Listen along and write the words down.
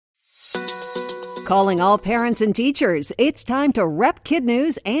Calling all parents and teachers, it's time to rep Kid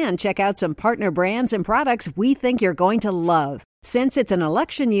News and check out some partner brands and products we think you're going to love. Since it's an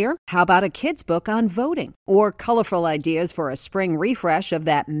election year, how about a kid's book on voting? Or colorful ideas for a spring refresh of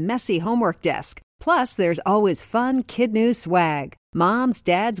that messy homework desk? Plus, there's always fun Kid News swag. Moms,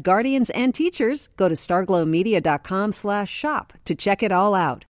 dads, guardians, and teachers, go to starglowmedia.com/shop to check it all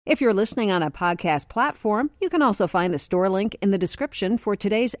out. If you're listening on a podcast platform, you can also find the store link in the description for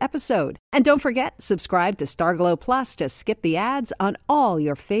today's episode. And don't forget, subscribe to Starglow Plus to skip the ads on all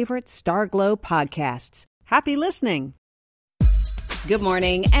your favorite Starglow podcasts. Happy listening! Good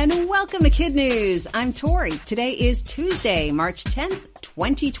morning and welcome to Kid News. I'm Tori. Today is Tuesday, March 10th,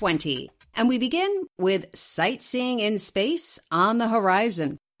 2020. And we begin with sightseeing in space on the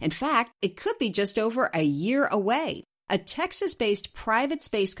horizon. In fact, it could be just over a year away. A Texas-based private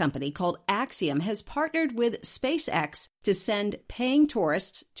space company called Axiom has partnered with SpaceX to send paying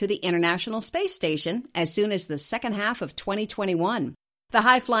tourists to the International Space Station as soon as the second half of 2021. The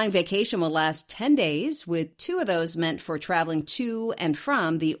high-flying vacation will last 10 days, with 2 of those meant for traveling to and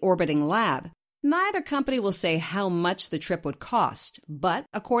from the orbiting lab. Neither company will say how much the trip would cost, but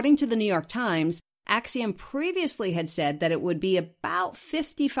according to the New York Times, Axiom previously had said that it would be about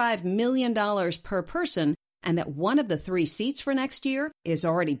 $55 million per person, and that one of the 3 seats for next year is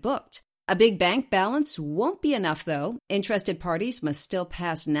already booked. A big bank balance won't be enough, though. Interested parties must still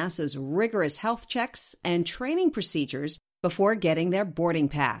pass NASA's rigorous health checks and training procedures before getting their boarding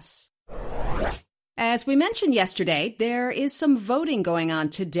pass. As we mentioned yesterday, there is some voting going on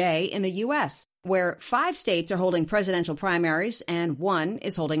today in the U.S., where 5 states are holding presidential primaries and 1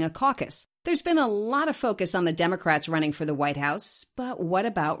 is holding a caucus. There's been a lot of focus on the Democrats running for the White House, but what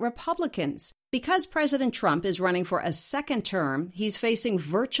about Republicans? Because President Trump is running for a second term, he's facing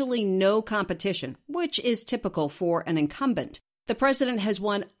virtually no competition, which is typical for an incumbent. The president has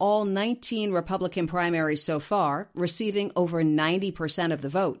won all 19 Republican primaries so far, receiving over 90% of the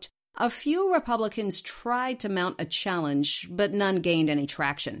vote. A few Republicans tried to mount a challenge, but none gained any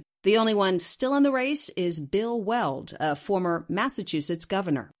traction. The only one still in the race is Bill Weld, a former Massachusetts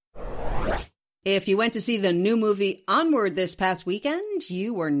governor. If you went to see the new movie Onward this past weekend,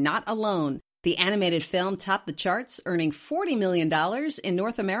 you were not alone. The animated film topped the charts, earning $40 million in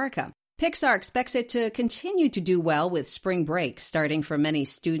North America. Pixar expects it to continue to do well with spring break starting for many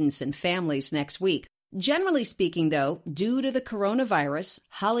students and families next week. Generally speaking, though, due to the coronavirus,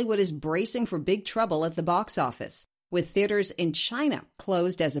 Hollywood is bracing for big trouble at the box office. With theaters in China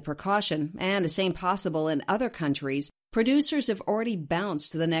closed as a precaution, and the same possible in other countries, producers have already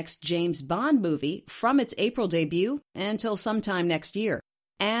bounced the next James Bond movie from its April debut until sometime next year.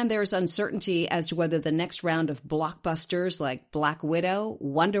 And there's uncertainty as to whether the next round of blockbusters like Black Widow,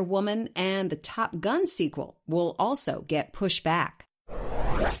 Wonder Woman, and the Top Gun sequel will also get pushed back.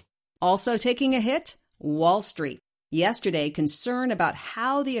 Also taking a hit, Wall Street. Yesterday, concern about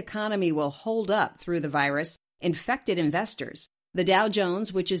how the economy will hold up through the virus infected investors. The Dow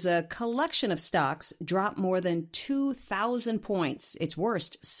Jones, which is a collection of stocks, dropped more than 2,000 points, its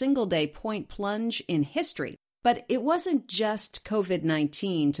worst single-day point plunge in history. But it wasn't just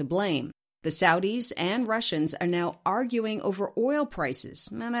COVID-19 to blame. The Saudis and Russians are now arguing over oil prices,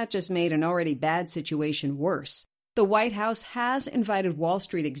 and that just made an already bad situation worse. The White House has invited Wall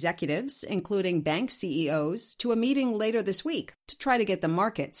Street executives, including bank CEOs, to a meeting later this week to try to get the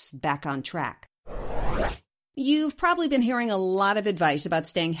markets back on track. You've probably been hearing a lot of advice about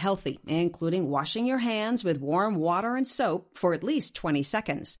staying healthy, including washing your hands with warm water and soap for at least 20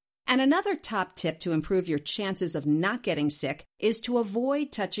 seconds. And another top tip to improve your chances of not getting sick is to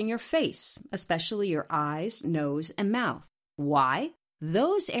avoid touching your face, especially your eyes, nose, and mouth. Why?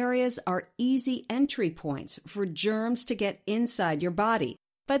 Those areas are easy entry points for germs to get inside your body.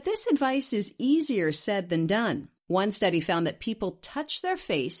 But this advice is easier said than done. One study found that people touch their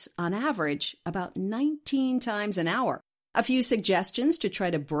face, on average, about 19 times an hour. A few suggestions to try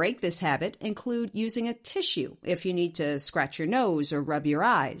to break this habit include using a tissue if you need to scratch your nose or rub your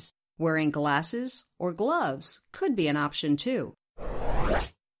eyes. Wearing glasses or gloves could be an option too.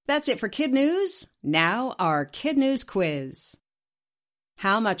 That's it for Kid News. Now our Kid News quiz.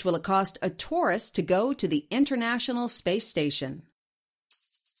 How much will it cost a tourist to go to the International Space Station?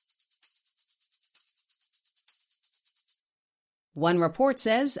 One report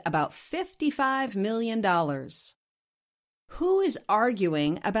says about $55 million. Who is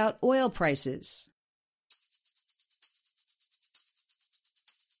arguing about oil prices?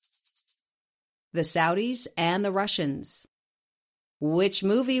 The Saudis and the Russians. Which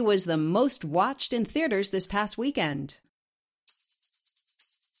movie was the most watched in theaters this past weekend?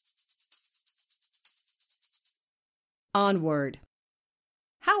 Onward.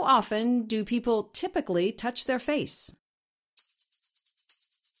 How often do people typically touch their face?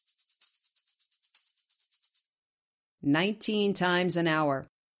 "19 times an hour.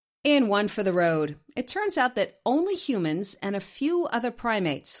 In One for the Road, it turns out that only humans and a few other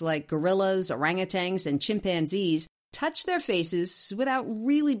primates like gorillas, orangutans, and chimpanzees touch their faces without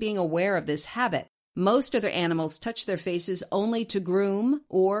really being aware of this habit. Most other animals touch their faces only to groom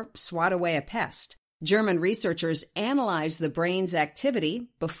or swat away a pest. German researchers analyzed the brain's activity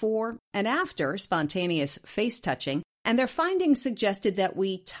before and after spontaneous face touching, and their findings suggested that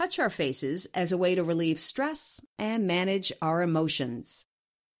we touch our faces as a way to relieve stress and manage our emotions.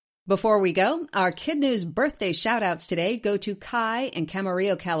 Before we go, our Kid News birthday shout-outs today go to Kai in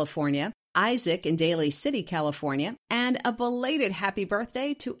Camarillo, California, Isaac in Daly City, California, and a belated happy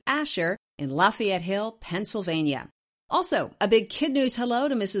birthday to Asher in Lafayette Hill, Pennsylvania. Also, a big Kid News hello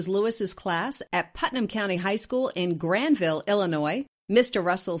to Mrs. Lewis's class at Putnam County High School in Granville, Illinois, Mr.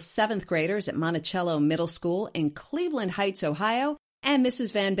 Russell's 7th graders at Monticello Middle School in Cleveland Heights, Ohio, and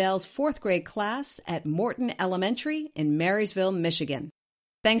Mrs. Van Bell's 4th grade class at Morton Elementary in Marysville, Michigan.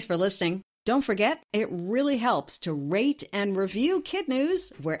 Thanks for listening. Don't forget, it really helps to rate and review Kid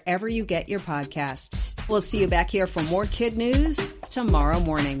News wherever you get your podcasts. We'll see you back here for more Kid News tomorrow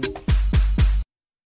morning.